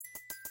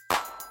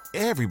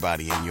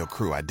Everybody in your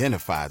crew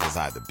identifies as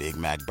either Big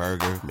Mac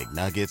Burger,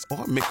 McNuggets,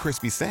 or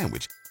McCrispy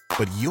Sandwich.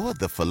 But you're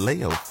the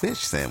Filet-O-Fish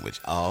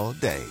Sandwich all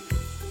day.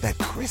 That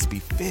crispy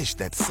fish,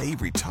 that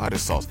savory tartar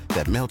sauce,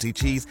 that melty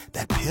cheese,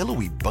 that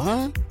pillowy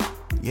bun.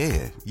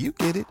 Yeah, you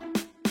get it.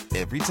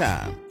 Every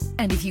time.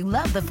 And if you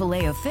love the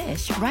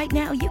Filet-O-Fish, right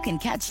now you can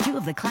catch two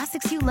of the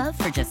classics you love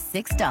for just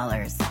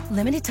 $6.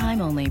 Limited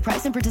time only.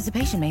 Price and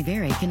participation may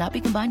vary. Cannot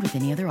be combined with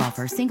any other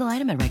offer. Single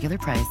item at regular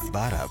price.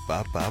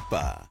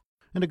 Ba-da-ba-ba-ba.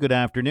 And a good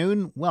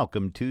afternoon.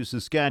 Welcome to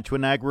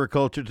Saskatchewan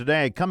Agriculture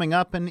Today. Coming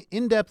up, an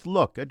in-depth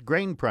look at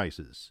grain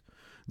prices.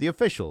 The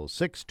official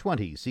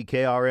 620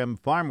 CKRM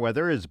farm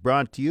weather is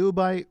brought to you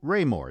by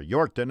Raymore,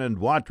 Yorkton, and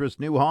Watrous,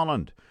 New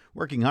Holland,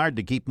 working hard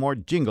to keep more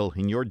jingle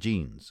in your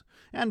jeans.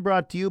 And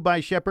brought to you by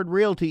Shepherd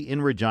Realty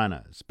in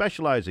Regina,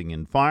 specializing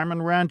in farm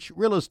and ranch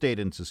real estate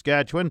in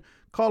Saskatchewan.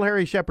 Call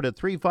Harry Shepherd at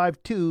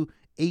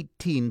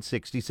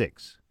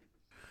 352-1866.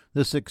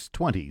 The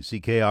 620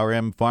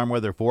 CKRM farm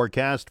weather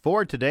forecast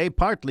for today: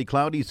 partly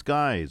cloudy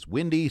skies,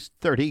 wind east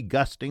 30,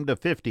 gusting to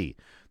 50.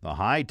 The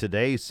high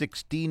today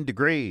 16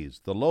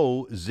 degrees, the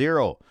low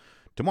 0.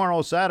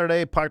 Tomorrow,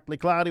 Saturday, partly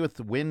cloudy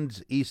with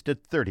winds east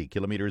at 30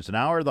 kilometers an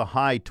hour, the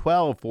high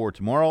 12 for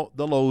tomorrow,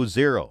 the low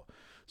 0.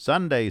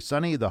 Sunday,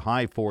 sunny, the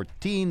high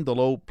 14, the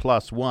low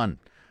 +1.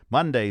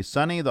 Monday,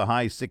 sunny, the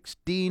high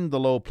 16, the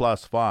low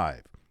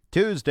 +5.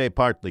 Tuesday,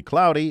 partly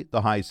cloudy,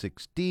 the high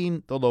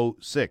 16, the low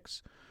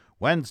 6.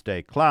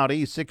 Wednesday,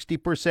 cloudy,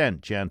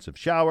 60% chance of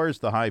showers,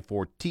 the high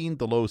 14,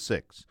 the low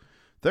 6.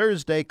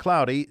 Thursday,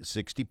 cloudy,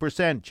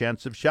 60%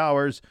 chance of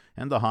showers,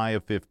 and the high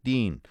of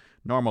 15.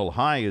 Normal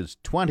high is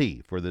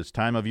 20 for this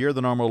time of year,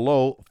 the normal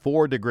low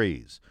 4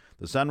 degrees.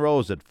 The sun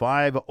rose at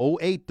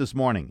 5:08 this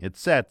morning. It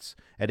sets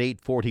at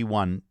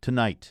 8:41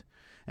 tonight.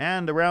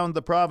 And around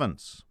the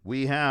province,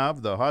 we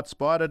have the hot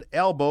spot at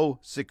Elbow,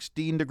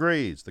 16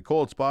 degrees. The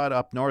cold spot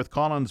up North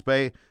Collins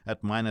Bay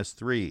at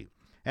 -3.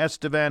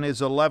 Estevan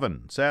is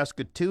 11,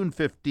 Saskatoon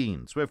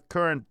 15, Swift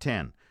Current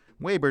 10,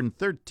 Weyburn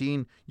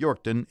 13,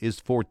 Yorkton is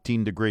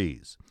 14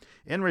 degrees.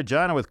 In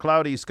Regina with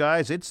cloudy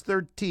skies, it's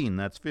 13,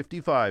 that's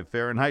 55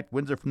 Fahrenheit.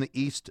 Winds are from the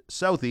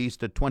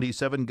east-southeast at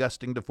 27,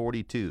 gusting to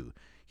 42.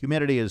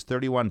 Humidity is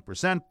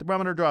 31%,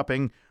 thermometer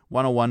dropping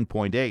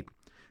 101.8.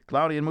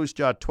 Cloudy in Moose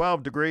Jaw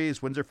 12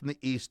 degrees, winds are from the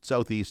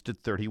east-southeast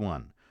at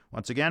 31.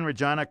 Once again,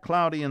 Regina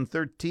cloudy and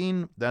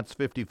 13, that's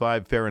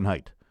 55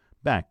 Fahrenheit.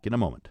 Back in a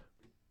moment.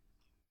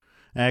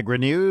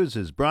 Agri-News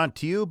is brought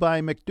to you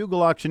by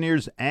McDougall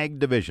Auctioneers Ag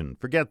Division.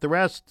 Forget the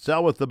rest,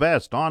 sell with the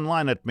best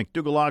online at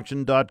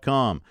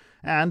mcdougallauction.com.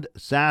 And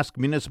Sask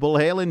Municipal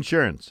Hail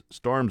Insurance.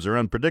 Storms are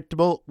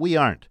unpredictable, we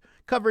aren't.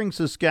 Covering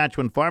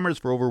Saskatchewan farmers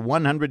for over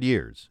 100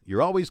 years.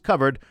 You're always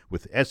covered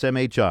with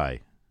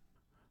SMHI.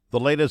 The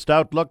latest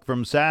outlook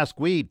from Sask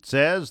Wheat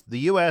says the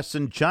U.S.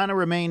 and China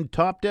remain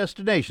top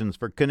destinations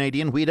for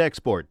Canadian wheat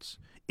exports.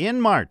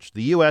 In March,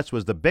 the U.S.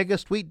 was the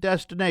biggest wheat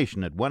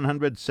destination at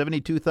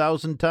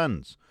 172,000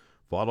 tons,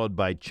 followed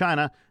by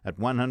China at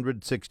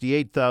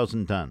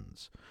 168,000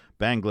 tons.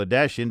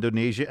 Bangladesh,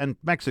 Indonesia, and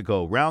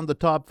Mexico round the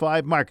top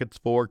 5 markets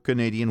for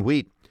Canadian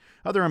wheat.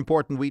 Other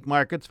important wheat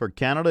markets for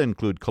Canada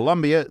include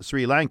Colombia,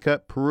 Sri Lanka,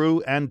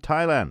 Peru, and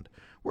Thailand.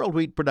 World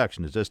wheat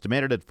production is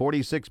estimated at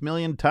 46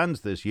 million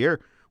tons this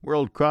year.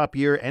 World crop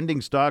year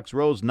ending stocks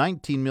rose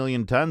 19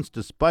 million tons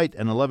despite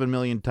an 11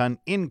 million ton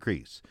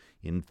increase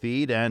in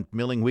feed and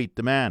milling wheat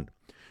demand.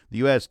 The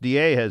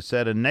USDA has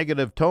set a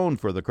negative tone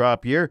for the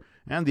crop year,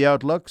 and the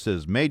outlook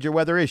says major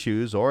weather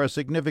issues or a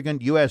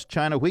significant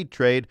U.S.-China wheat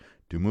trade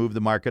to move the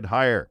market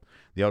higher.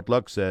 The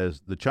outlook says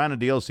the China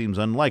deal seems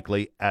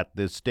unlikely at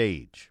this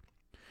stage.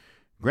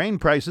 Grain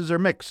prices are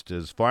mixed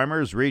as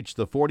farmers reach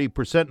the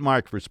 40%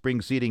 mark for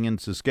spring seeding in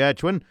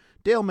Saskatchewan.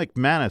 Dale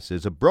McManus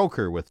is a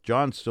broker with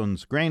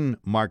Johnston's Grain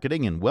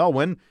Marketing in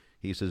Welwyn.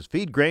 He says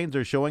feed grains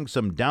are showing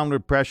some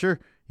downward pressure.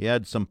 He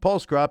adds some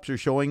pulse crops are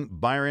showing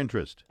buyer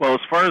interest. Well,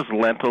 as far as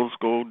lentils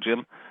go,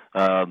 Jim,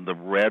 the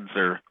reds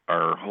are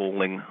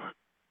holding,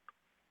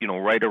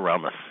 right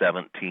around the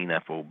 17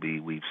 FOB.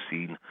 We've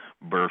seen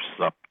bursts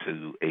up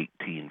to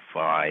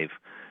 18.5,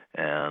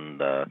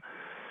 and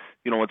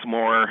it's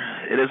more.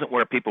 It isn't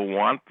where people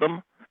want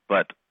them,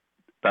 but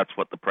that's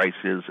what the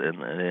price is,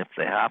 and if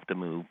they have to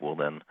move, well,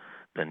 then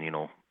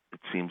it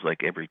seems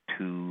like every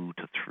 2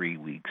 to 3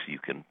 weeks you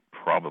can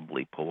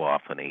probably pull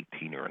off an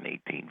 18 or an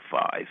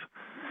 18.5.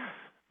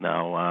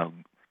 Now,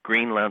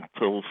 green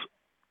lentils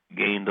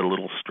gained a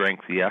little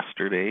strength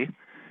yesterday.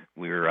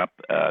 We were up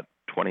at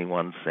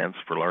 21 cents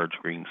for large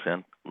green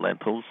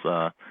lentils.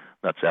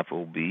 That's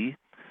FOB.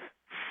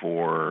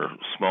 For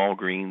small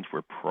greens,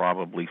 we're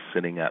probably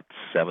sitting at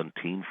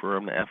 17 for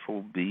an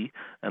FOB,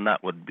 and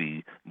that would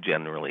be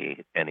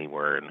generally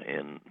anywhere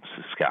in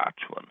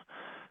Saskatchewan.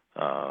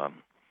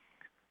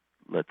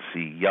 Let's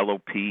see, yellow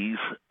peas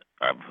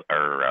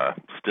are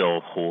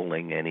still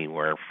holding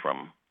anywhere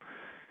from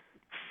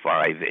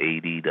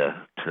 $5.80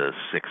 to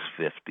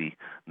 $6.50.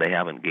 They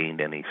haven't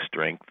gained any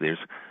strength.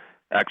 There's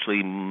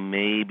actually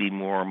maybe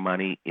more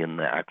money in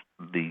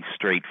the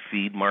straight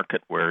feed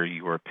market where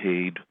you are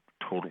paid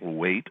total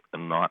weight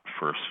and not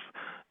for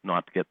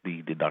not get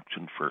the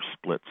deduction for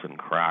splits and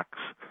cracks.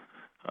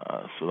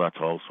 So that's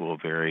also a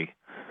very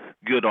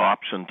good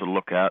option to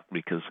look at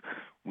because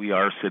we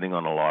are sitting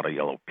on a lot of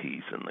yellow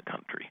peas in the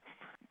country.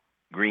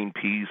 Green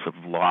peas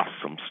have lost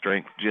some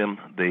strength, Jim.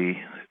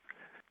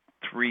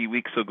 3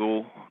 weeks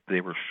ago,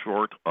 they were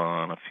short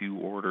on a few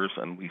orders,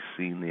 and we've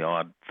seen the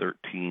odd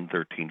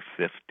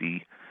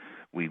 13.50.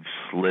 We've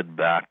slid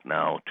back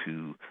now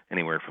to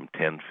anywhere from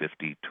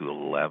 10.50 to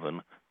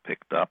 11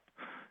 picked up,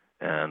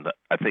 and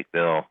I think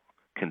they'll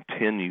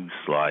continue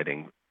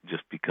sliding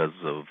just because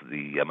of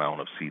the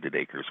amount of seeded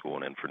acres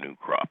going in for new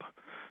crop.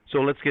 So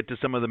let's get to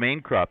some of the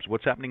main crops.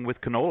 What's happening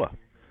with canola?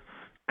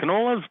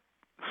 Canola's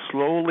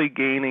slowly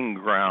gaining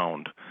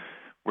ground.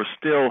 We're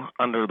still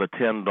under the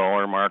 $10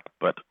 mark,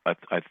 but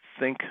I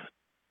think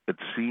it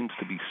seems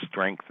to be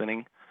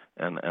strengthening,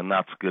 and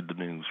that's good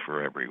news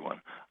for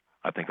everyone.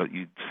 I think that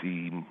you'd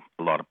see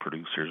a lot of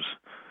producers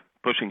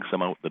pushing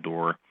some out the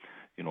door.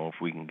 You know, if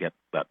we can get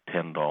that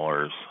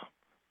 $10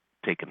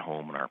 taken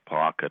home in our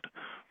pocket.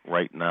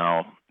 Right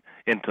now,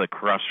 into the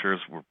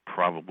crushers, we're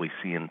probably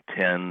seeing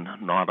 10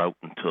 not out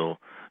until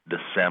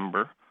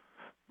December,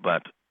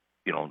 but,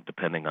 you know,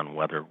 depending on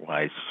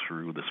weather-wise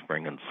through the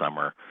spring and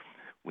summer,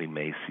 we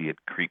may see it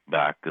creep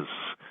back as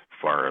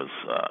far as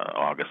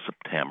August,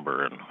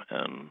 September,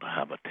 and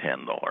have a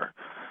 $10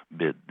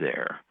 bid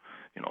there.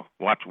 You know,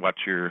 watch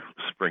your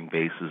spring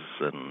bases,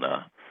 and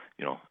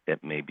you know,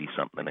 it may be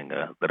something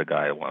that a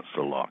guy wants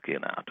to lock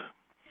in at.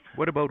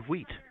 What about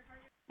wheat?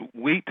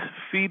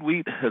 Feed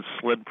wheat has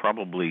slid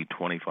probably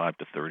 25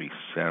 to 30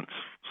 cents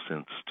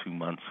since 2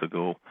 months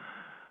ago.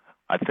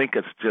 I think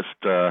it's just,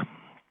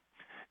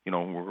 you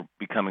know, we're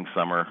becoming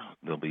summer.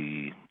 There'll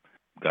be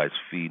guys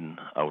feeding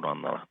out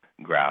on the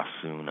grass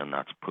soon, and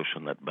that's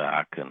pushing it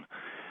back. And,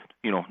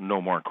 you know,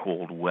 no more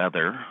cold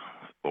weather,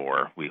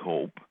 or we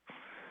hope,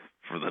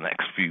 for the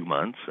next few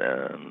months,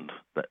 and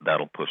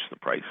that'll push the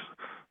price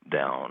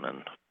down.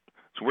 And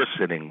so we're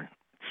sitting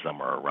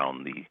somewhere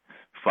around the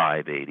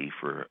 $5.80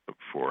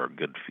 for a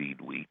good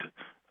feed wheat,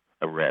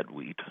 a red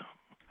wheat.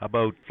 How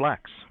about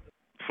flax?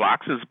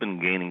 Flax has been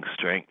gaining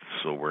strength,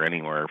 so we're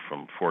anywhere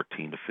from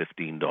 $14 to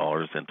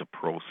 $15 into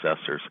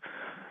processors.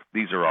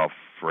 These are all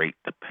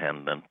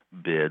freight-dependent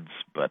bids,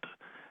 but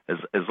as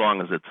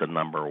long as it's a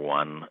number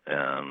one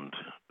and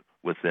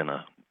within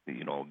a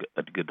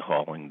good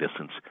hauling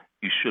distance,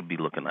 you should be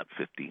looking at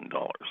 $15.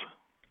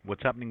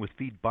 What's happening with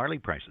feed barley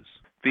prices?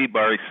 Feed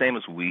barley, same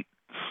as wheat,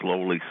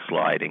 slowly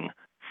sliding.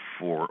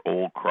 For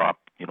old crop,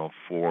 you know,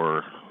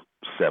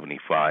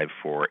 $4.75,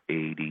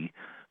 $4.80.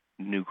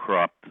 New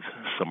crop,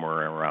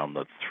 somewhere around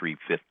the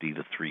 $3.50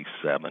 to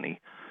 $3.70.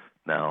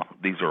 Now,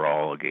 these are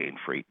all, again,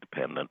 freight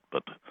dependent,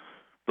 but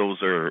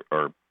those are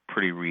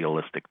pretty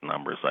realistic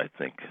numbers, I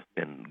think,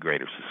 in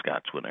greater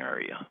Saskatchewan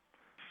area.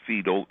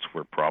 Feed oats,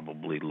 we're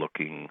probably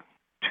looking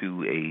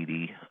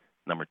 $2.80.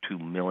 Number 2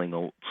 milling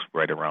oats,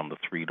 right around the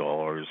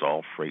 $3,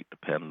 all freight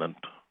dependent.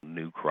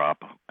 New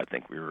crop, I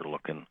think we were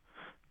looking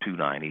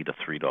 $2.90 to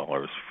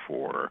 $3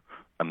 for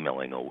a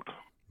milling oat.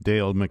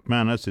 Dale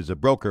McManus is a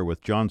broker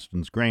with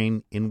Johnston's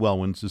Grain in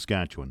Welwyn,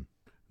 Saskatchewan.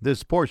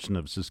 This portion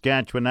of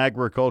Saskatchewan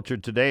Agriculture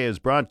Today is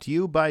brought to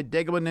you by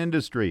Degelman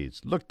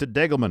Industries. Look to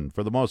Degelman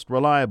for the most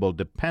reliable,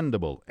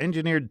 dependable,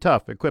 engineered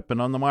tough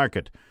equipment on the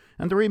market.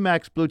 And the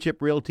RE/MAX Blue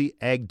Chip Realty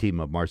Ag Team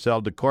of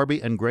Marcel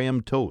DeCorby and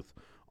Graham Toth.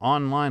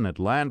 Online at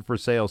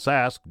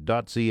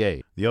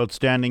landforsalesask.ca. The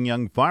Outstanding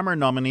Young Farmer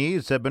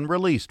nominees have been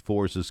released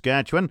for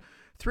Saskatchewan.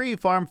 3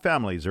 farm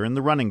families are in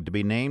the running to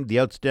be named the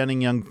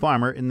Outstanding Young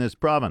Farmer in this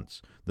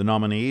province. The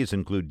nominees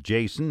include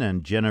Jason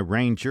and Jenna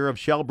Ranger of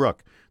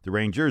Shellbrook. The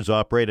Rangers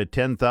operate a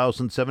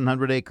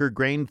 10,700-acre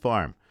grain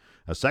farm.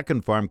 A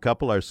second farm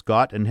couple are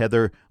Scott and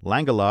Heather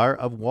Langelar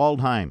of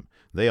Waldheim.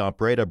 They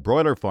operate a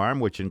broiler farm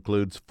which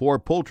includes 4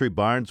 poultry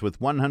barns with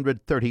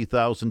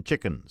 130,000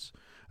 chickens.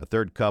 A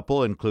third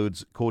couple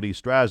includes Cody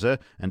Straza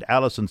and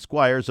Allison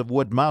Squires of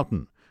Wood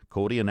Mountain.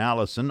 Cody and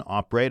Allison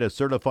operate a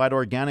certified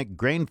organic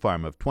grain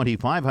farm of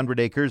 2,500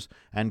 acres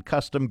and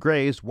custom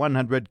graze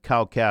 100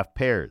 cow-calf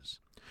pairs.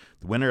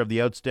 The winner of the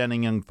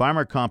Outstanding Young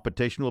Farmer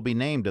competition will be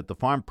named at the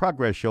Farm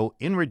Progress Show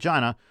in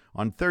Regina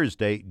on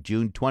Thursday,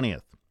 June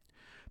 20th.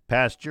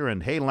 Pasture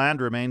and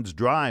hayland remains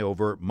dry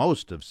over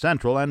most of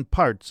central and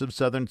parts of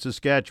southern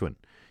Saskatchewan.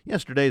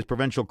 Yesterday's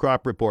provincial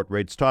crop report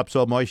rates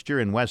topsoil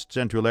moisture in west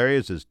central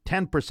areas as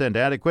 10%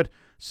 adequate,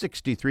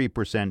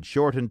 63%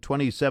 short, and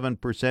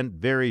 27%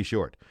 very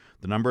short.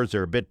 The numbers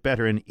are a bit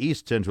better in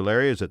east central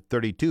areas at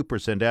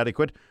 32%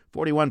 adequate,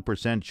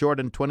 41% short,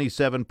 and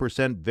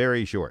 27%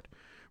 very short.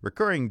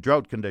 Recurring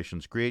drought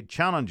conditions create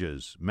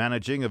challenges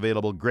managing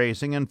available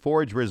grazing and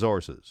forage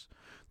resources.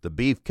 The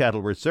Beef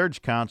Cattle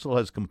Research Council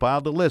has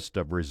compiled a list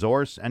of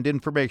resource and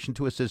information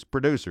to assist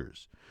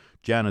producers.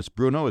 Janice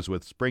Bruno is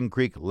with Spring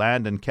Creek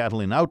Land and Cattle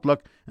in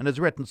Outlook and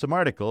has written some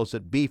articles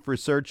at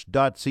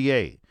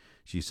beefresearch.ca.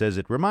 She says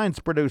it reminds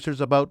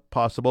producers about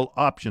possible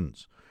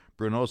options.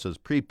 Bruno says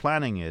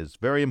pre-planning is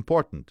very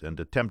important and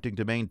attempting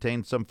to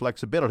maintain some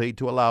flexibility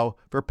to allow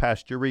for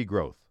pasture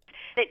regrowth.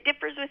 It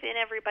differs within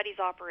everybody's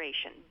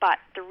operation. But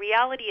the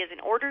reality is, in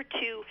order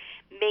to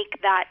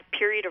make that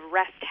period of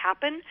rest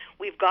happen,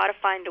 we've got to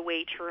find a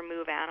way to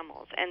remove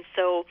animals. And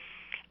so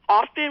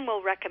often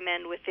we'll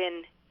recommend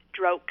within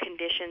drought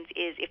conditions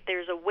is if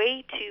there's a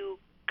way to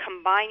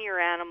combine your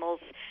animals,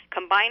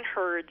 combine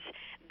herds,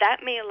 that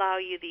may allow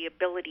you the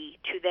ability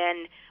to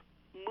then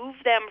move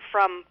them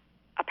from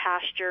a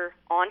pasture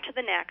onto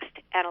the next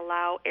and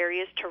allow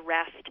areas to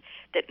rest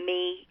that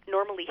may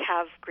normally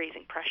have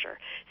grazing pressure.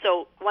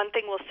 So one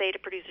thing we'll say to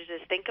producers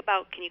is think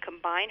about, can you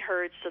combine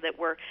herds so that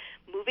we're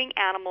moving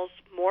animals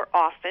more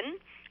often?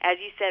 As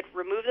you said,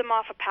 remove them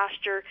off a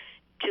pasture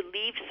to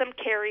leave some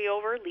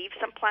carryover, leave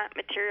some plant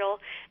material.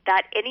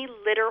 That any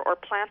litter or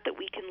plant that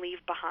we can leave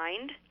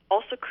behind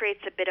also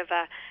creates a bit of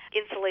a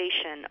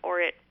insulation,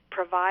 or it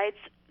provides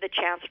the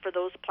chance for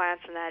those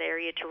plants in that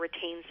area to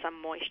retain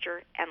some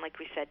moisture and, like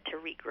we said, to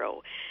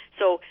regrow.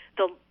 So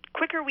the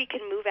quicker we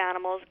can move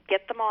animals,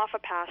 get them off a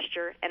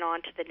pasture and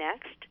onto the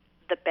next,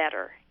 the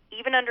better,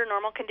 even under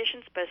normal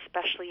conditions, but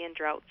especially in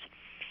droughts.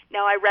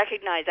 Now, I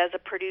recognize as a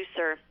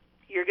producer,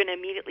 you're going to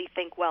immediately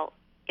think, well,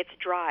 it's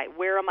dry.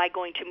 Where am I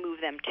going to move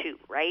them to,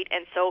 right?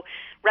 And so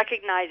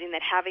recognizing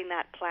that, having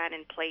that plan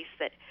in place,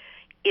 that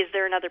is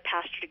there another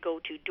pasture to go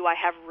to? Do I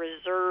have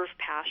reserve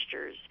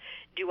pastures?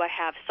 Do I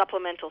have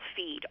supplemental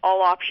feed?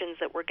 All options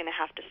that we're going to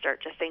have to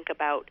start to think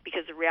about,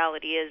 because the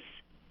reality is,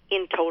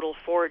 in total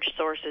forage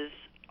sources,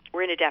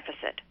 we're in a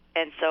deficit.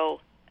 And so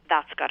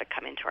that's got to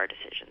come into our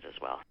decisions as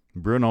well.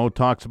 Bruno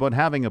talks about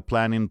having a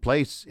plan in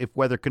place if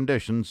weather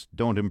conditions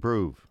don't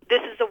improve.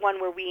 This is the one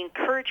where we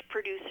encourage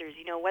producers,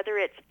 whether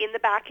it's in the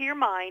back of your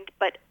mind,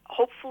 but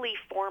hopefully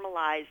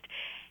formalized,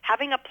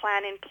 having a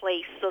plan in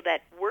place so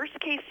that worst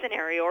case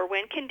scenario, or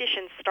when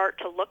conditions start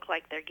to look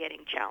like they're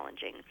getting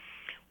challenging,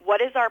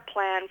 what is our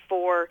plan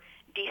for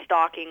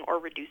destocking or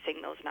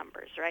reducing those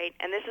numbers, right?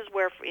 And this is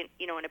where,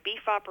 in a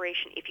beef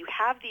operation, if you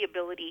have the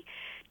ability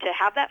to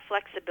have that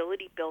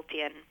flexibility built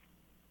in,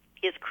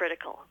 is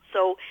critical.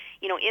 So,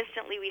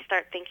 instantly we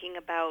start thinking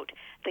about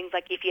things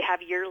like if you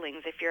have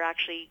yearlings, if you're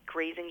actually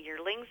grazing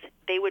yearlings,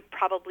 they would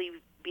probably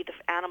be the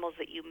animals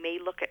that you may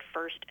look at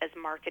first as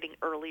marketing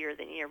earlier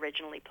than you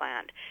originally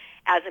planned,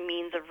 as a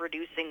means of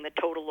reducing the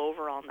total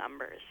overall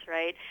numbers,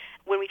 right?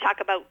 When we talk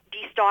about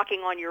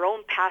destocking on your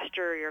own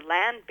pasture or your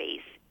land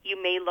base,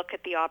 you may look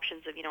at the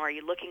options of, are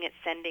you looking at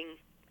sending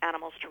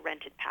animals to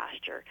rented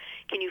pasture?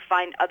 Can you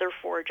find other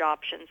forage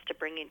options to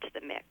bring into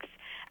the mix?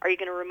 Are you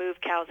going to remove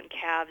cows and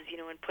calves,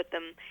 and put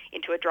them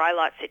into a dry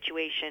lot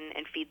situation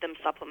and feed them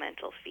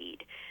supplemental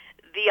feed?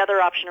 The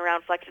other option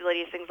around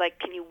flexibility is things like,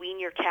 can you wean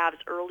your calves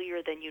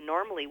earlier than you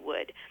normally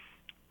would?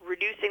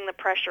 Reducing the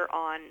pressure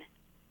on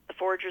the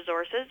forage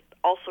resources,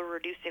 also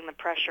reducing the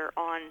pressure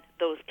on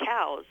those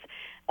cows,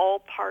 all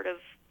part of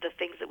the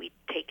things that we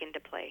take into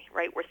play,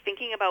 right? We're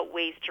thinking about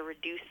ways to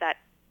reduce that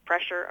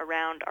pressure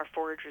around our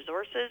forage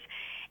resources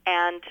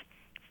and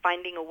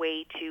finding a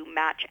way to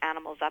match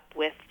animals up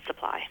with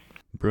supply.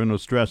 Bruno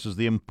stresses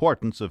the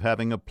importance of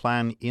having a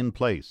plan in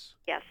place.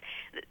 Yes.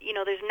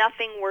 There's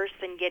nothing worse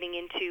than getting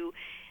into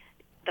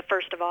the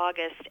 1st of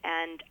August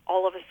and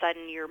all of a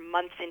sudden you're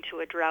months into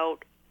a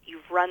drought.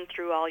 You've run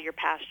through all your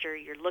pasture.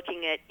 You're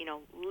looking at,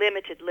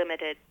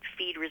 limited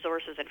feed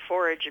resources and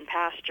forage and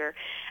pasture.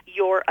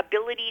 Your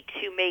ability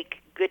to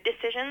make good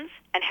decisions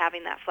and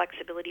having that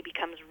flexibility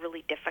becomes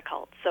really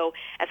difficult. So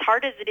as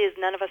hard as it is,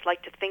 none of us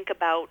like to think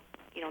about,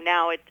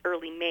 now it's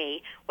early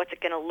May, what's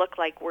it going to look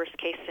like worst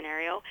case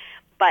scenario.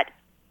 But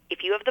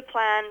if you have the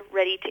plan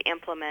ready to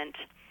implement,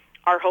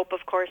 our hope,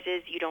 of course,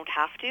 is you don't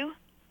have to.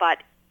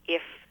 But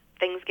if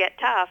things get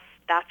tough,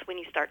 that's when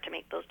you start to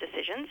make those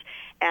decisions,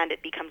 and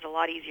it becomes a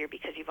lot easier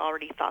because you've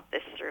already thought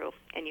this through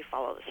and you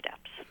follow the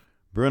steps.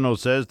 Bruno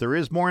says there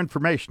is more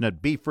information at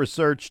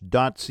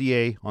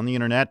beefresearch.ca on the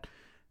internet.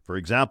 For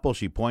example,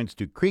 she points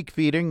to creek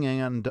feeding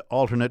and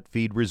alternate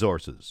feed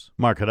resources.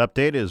 Market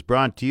Update is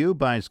brought to you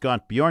by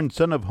Scott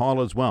Bjornson of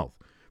Hall's Wealth.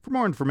 For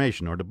more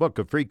information or to book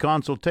a free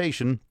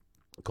consultation,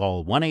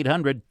 call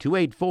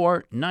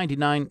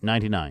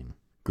 1-800-284-9999.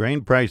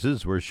 Grain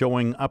prices were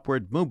showing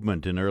upward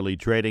movement in early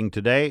trading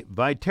today.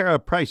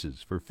 Viterra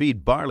prices for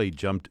feed barley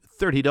jumped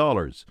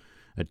 $30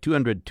 at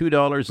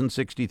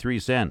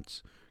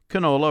 $202.63.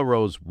 Canola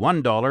rose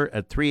 $1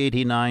 at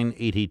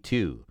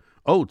 $389.82.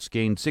 Oats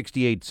gained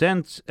 68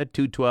 cents at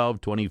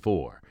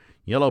 $212.24.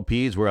 Yellow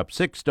peas were up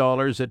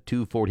 $6 at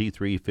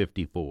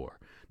 $243.54.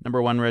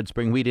 Number 1 red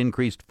spring wheat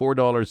increased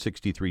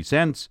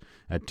 $4.63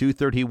 at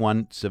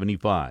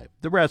 $231.75.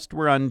 The rest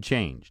were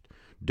unchanged.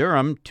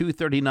 Durham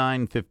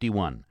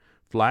 $239.51,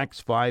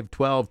 flax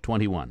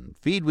 $512.21,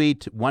 feed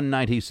wheat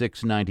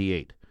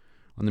 $196.98.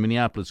 On the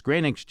Minneapolis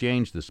Grain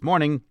Exchange this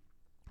morning,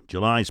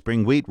 July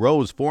spring wheat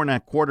rose 4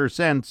 1/4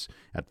 cents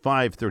at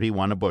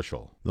 $5.31 a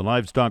bushel. The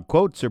livestock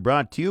quotes are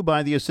brought to you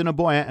by the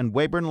Assiniboia and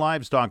Weyburn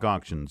Livestock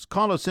Auctions.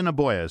 Call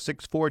Assiniboia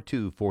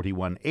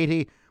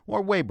 642-4180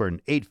 or Weyburn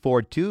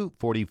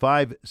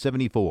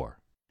 842-4574.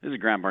 This is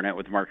Grant Barnett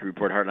with the Market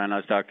Report Heartline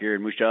Livestock here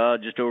in Moose Jaw.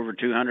 Just over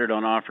 200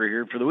 on offer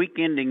here for the week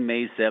ending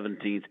May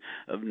 17th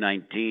of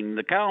 19.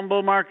 The cow and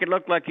bull market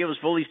looked like it was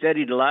fully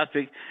steady to last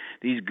week.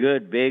 These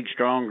good, big,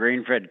 strong,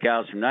 grain-fed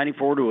cows from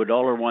 94 to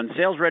 $1.01.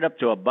 Sales right up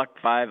to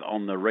 $1.05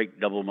 on the right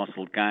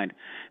double-muscled kind.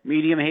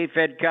 Medium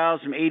hay-fed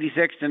cows from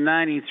 86 to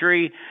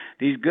 93.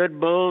 These good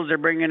bulls are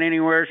bringing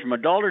anywhere from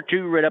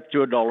 $1.02 right up to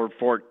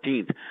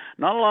 $1.14.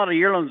 Not a lot of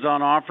yearlings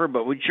on offer,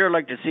 but we'd sure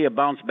like to see a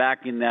bounce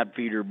back in that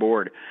feeder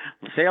board.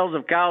 Sales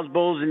of cows,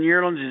 bulls, and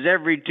yearlings is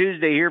every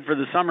Tuesday here for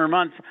the summer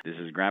months. This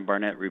is Grant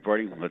Barnett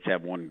reporting. Let's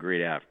have one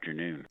great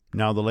afternoon.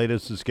 Now the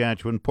latest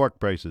Saskatchewan pork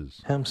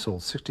prices. Ham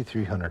sold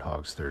 6,300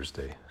 hogs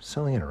Thursday,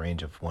 selling in a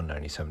range of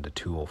 $197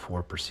 to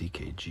 $204 per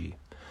ckg.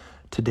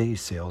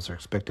 Today's sales are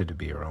expected to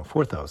be around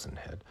 4,000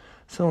 head,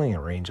 selling in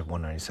a range of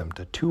 $197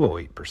 to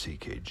 $208 per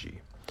ckg.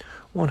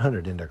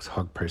 100 index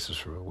hog prices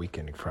for the week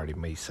ending Friday,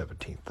 May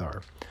 17th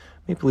are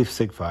Maple Leaf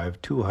Sig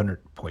 5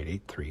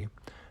 200.83,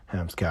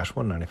 Hams Cash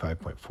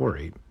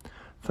 195.48,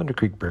 Thunder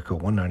Creek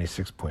Brickle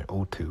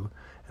 196.02,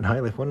 and High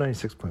Life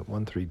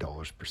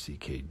 $196.13 per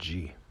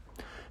ckg.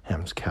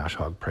 Ham's cash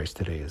hog price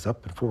today is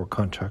up, and forward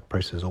contract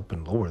prices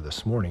opened lower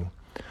this morning.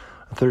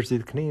 On Thursday,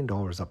 the Canadian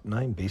dollar is up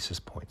 9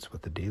 basis points,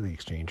 with the daily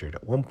exchange rate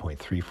at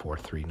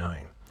 1.3439.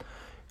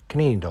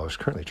 Canadian dollar is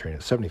currently trading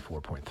at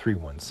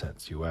 74.31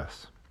 cents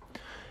U.S.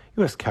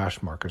 U.S.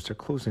 cash markets are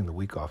closing the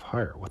week off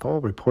higher, with all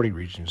reporting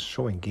regions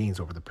showing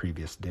gains over the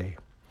previous day.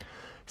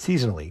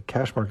 Seasonally,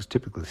 cash markets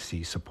typically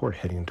see support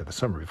heading into the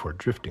summer before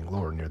drifting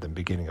lower near the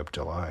beginning of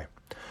July.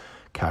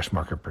 Cash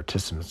market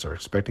participants are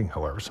expecting,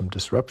 however, some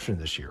disruption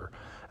this year,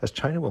 as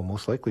China will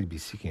most likely be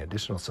seeking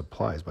additional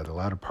supplies by the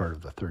latter part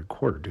of the third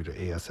quarter due to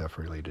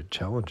ASF-related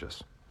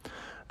challenges.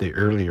 The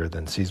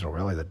earlier-than-seasonal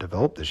rally that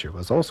developed this year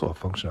was also a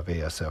function of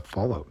ASF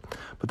fallout,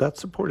 but that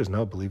support is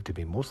now believed to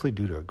be mostly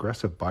due to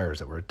aggressive buyers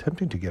that were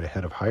attempting to get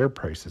ahead of higher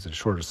prices and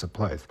shorter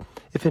supplies,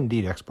 if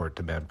indeed export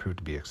demand proved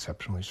to be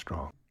exceptionally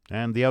strong.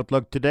 And the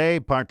outlook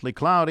today, partly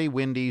cloudy,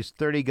 wind east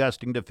 30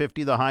 gusting to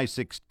 50, the high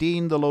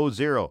 16, the low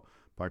 0.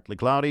 Partly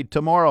cloudy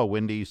tomorrow,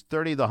 wind east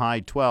 30, the high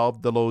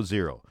 12, the low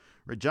 0.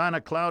 Regina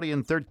cloudy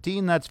and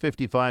 13, that's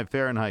 55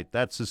 Fahrenheit.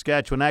 That's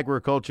Saskatchewan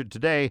Agriculture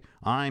Today.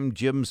 I'm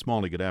Jim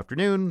Smalley. Good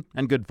afternoon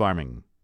and good farming.